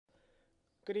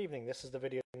Good evening. This is the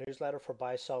video newsletter for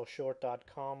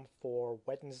buysellshort.com for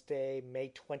Wednesday,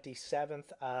 May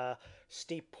 27th.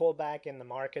 Steep pullback in the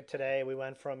market today. We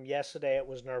went from yesterday it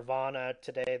was Nirvana.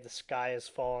 Today the sky is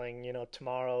falling.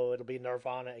 Tomorrow it'll be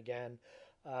Nirvana again.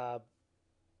 Uh,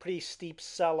 Pretty steep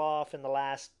sell off in the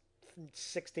last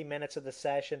 60 minutes of the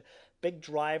session. Big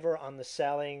driver on the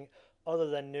selling,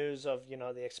 other than news of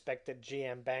the expected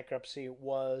GM bankruptcy,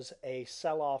 was a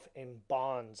sell off in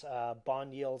bonds.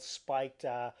 Bond yields spiked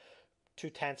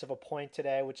 2/10 of a point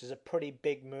today, which is a pretty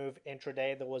big move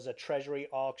intraday. There was a treasury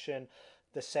auction.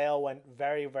 The sale went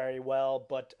very, very well,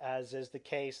 but as is the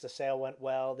case, the sale went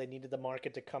well. They needed the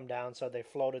market to come down, so they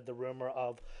floated the rumor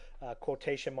of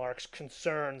quotation marks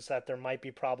concerns that there might be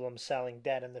problems selling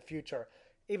debt in the future,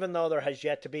 even though there has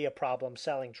yet to be a problem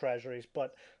selling treasuries.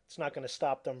 But it's not going to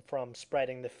stop them from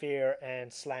spreading the fear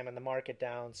and slamming the market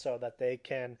down so that they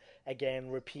can again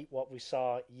repeat what we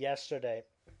saw yesterday.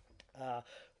 Uh,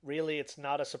 Really, it's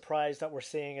not a surprise that we're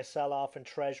seeing a sell-off in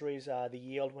treasuries. The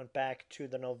yield went back to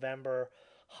the November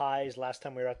highs. Last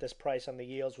time we were at this price on the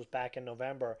yields was back in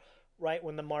November, right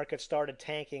when the market started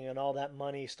tanking and all that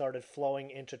money started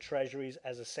flowing into treasuries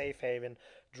as a safe haven,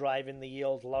 driving the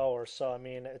yield lower. So, I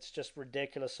mean, it's just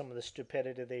ridiculous some of the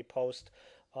stupidity they post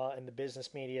in the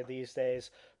business media these days.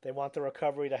 They want the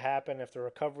recovery to happen. If the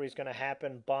recovery is going to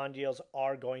happen, bond yields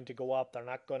are going to go up. They're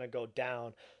not going to go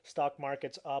down. Stock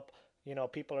market's up.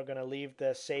 People are going to leave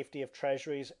the safety of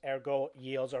treasuries, ergo,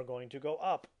 yields are going to go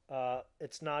up.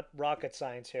 It's not rocket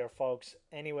science here, folks.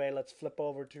 Anyway, let's flip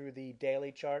over to the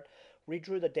daily chart.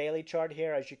 Redrew the daily chart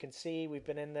here. As you can see, we've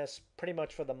been in this pretty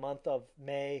much for the month of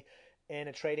May in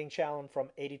a trading challenge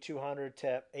from 8,200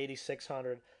 to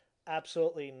 8,600.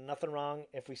 Absolutely nothing wrong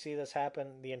if we see this happen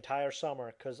the entire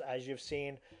summer, because as you've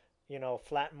seen,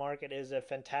 flat market is a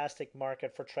fantastic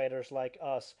market for traders like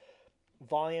us.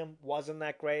 Volume wasn't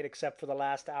that great except for the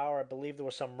last hour. I believe there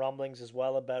were some rumblings as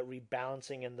well about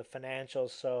rebalancing in the financials,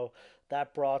 so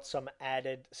that brought some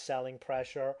added selling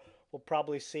pressure. We'll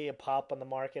probably see a pop on the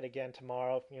market again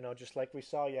tomorrow, just like we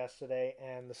saw yesterday,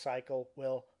 and the cycle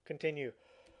will continue.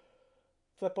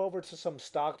 Flip over to some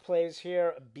stock plays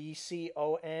here.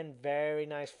 BCON, very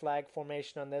nice flag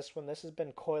formation on this one. This has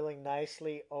been coiling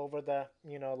nicely over the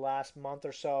last month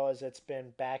or so as it's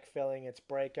been backfilling its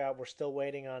breakout. We're still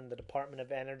waiting on the Department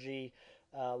of Energy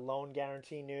loan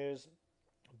guarantee news,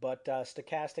 but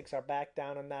stochastics are back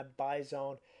down in that buy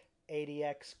zone.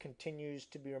 ADX continues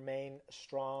to remain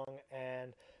strong,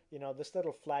 and this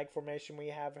little flag formation we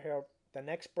have here, the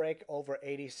next break over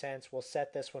 80 cents will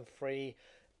set this one free,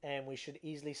 and we should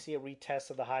easily see a retest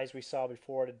of the highs we saw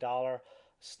before at a dollar.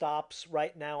 Stops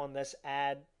right now on this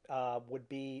ad would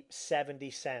be 70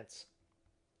 cents.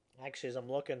 Actually, as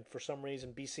I'm looking, for some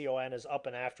reason, BCON is up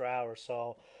and after hours.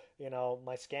 So,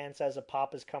 my scan says a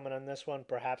pop is coming on this one.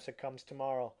 Perhaps it comes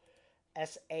tomorrow.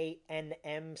 SANM,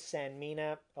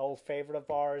 Sanmina, old favorite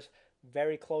of ours,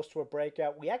 very close to a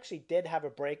breakout. We actually did have a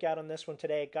breakout on this one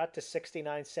today. It got to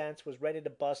 69 cents, was ready to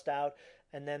bust out,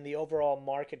 and then the overall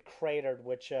market cratered,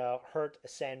 which hurt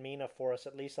Sanmina for us,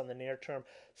 at least on the near term.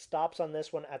 Stops on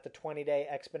this one at the 20-day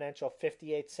exponential,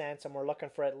 58 cents, and we're looking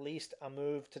for at least a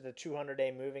move to the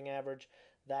 200-day moving average.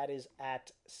 That is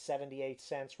at 78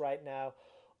 cents right now.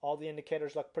 All the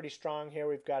indicators look pretty strong here.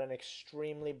 We've got an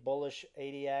extremely bullish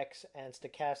ADX, and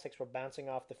stochastics were bouncing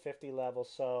off the 50 level.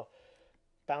 So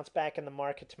bounce back in the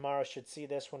market tomorrow should see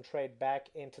this one trade back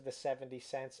into the 70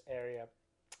 cents area.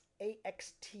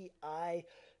 AXTI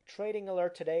trading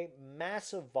alert today.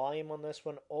 Massive volume on this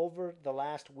one. Over the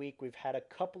last week, we've had a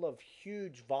couple of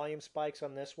huge volume spikes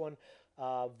on this one.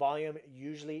 Volume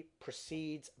usually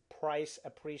precedes price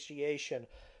appreciation.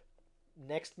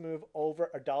 Next move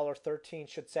over $1.13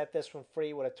 should set this one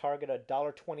free with a target of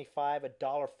 $1.25,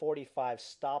 $1.45.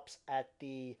 Stops at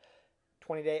the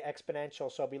 20-day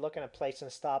exponential. So I'll be looking at placing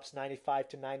stops 95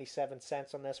 to 97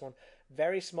 cents on this one.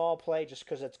 Very small play just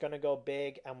because it's going to go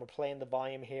big, and we're playing the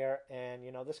volume here. And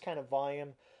this kind of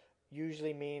volume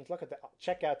usually means,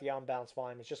 check out the unbalanced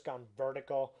volume. It's just gone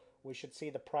vertical. We should see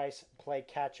the price play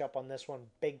catch up on this one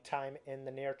big time in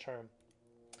the near term.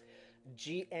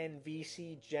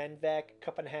 GNVC, Genvec,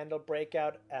 cup and handle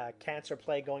breakout, cancer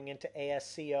play going into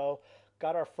ASCO.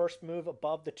 Got our first move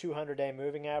above the 200-day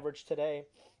moving average today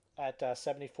at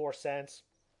 74 cents.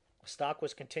 Stock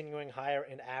was continuing higher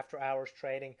in after hours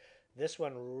trading. This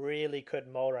one really could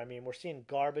motor. I mean, we're seeing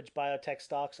garbage biotech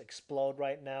stocks explode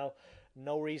right now.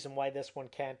 No reason why this one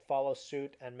can't follow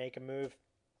suit and make a move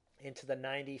into the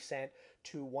 90 cent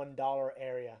to $1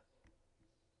 area.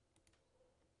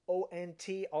 ONT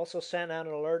also sent out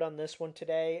an alert on this one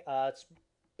today. It's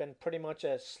been pretty much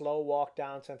a slow walk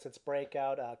down since its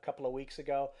breakout a couple of weeks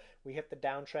ago. We hit the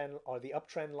downtrend or the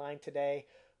uptrend line today.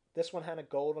 This one had a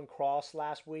golden cross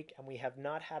last week, and we have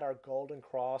not had our golden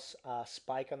cross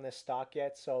spike on this stock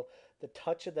yet. So the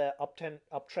touch of the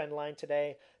uptrend line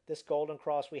today, this golden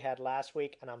cross we had last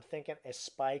week, and I'm thinking a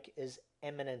spike is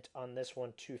imminent on this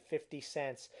one to 50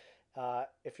 cents.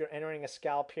 If you're entering a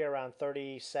scalp here around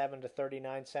 37 to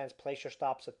 39 cents, place your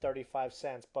stops at 35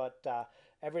 cents. But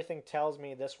everything tells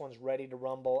me this one's ready to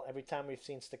rumble. Every time we've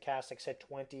seen stochastics hit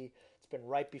 20, it's been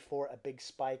right before a big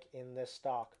spike in this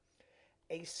stock.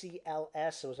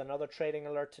 ACLS, it was another trading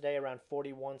alert today around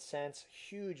 41 cents.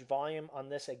 Huge volume on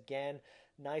this again.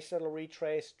 Nice little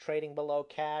retrace, trading below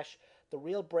cash. The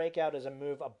real breakout is a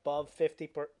move above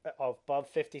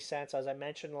 50 cents. As I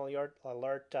mentioned in the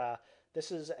alert,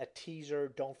 this is a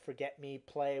teaser. Don't forget me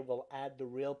play. We'll add the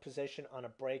real position on a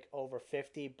break over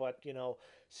 50. But,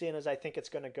 seeing as I think it's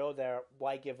going to go there,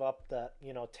 why give up the,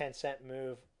 10-cent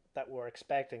move that we're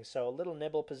expecting? So a little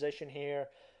nibble position here.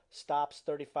 Stops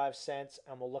 35 cents,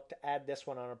 and we'll look to add this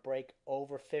one on a break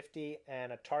over 50,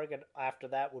 and a target after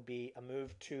that would be a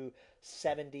move to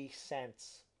 70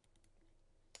 cents.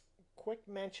 Quick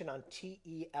mention on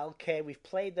TELK. We've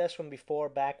played this one before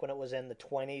back when it was in the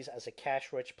 20s as a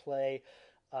cash-rich play.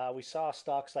 We saw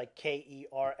stocks like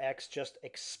KERX just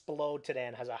explode today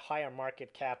and has a higher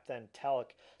market cap than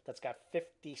TELK that's got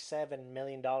 $57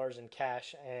 million in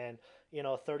cash and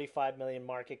 35 million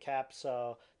market cap.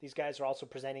 So these guys are also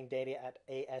presenting data at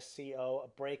ASCO. A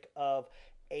break of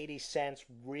 80 cents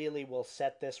really will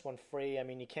set this one free. I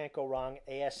mean, you can't go wrong.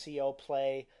 ASCO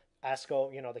play,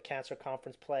 ASCO, the cancer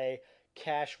conference play,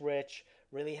 cash rich,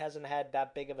 really hasn't had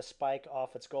that big of a spike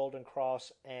off its golden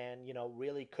cross, and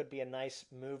really could be a nice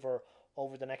mover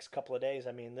over the next couple of days.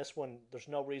 I mean, this one, there's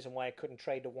no reason why it couldn't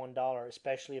trade to $1,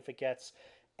 especially if it gets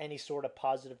any sort of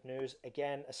positive news.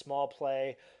 Again, a small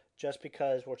play just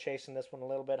because we're chasing this one a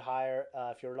little bit higher.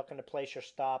 If you're looking to place your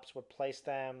stops, would place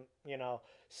them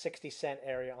 60-cent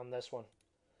area on this one.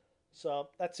 So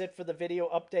that's it for the video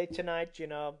update tonight.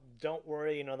 Don't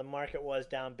worry, the market was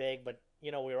down big, but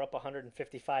we were up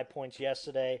 155 points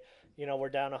yesterday. We're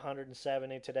down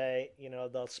 170 today.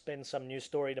 They'll spin some news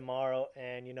story tomorrow,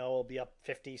 and we'll be up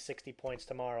 50, 60 points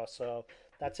tomorrow. So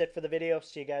that's it for the video.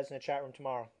 See you guys in the chat room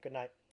tomorrow. Good night.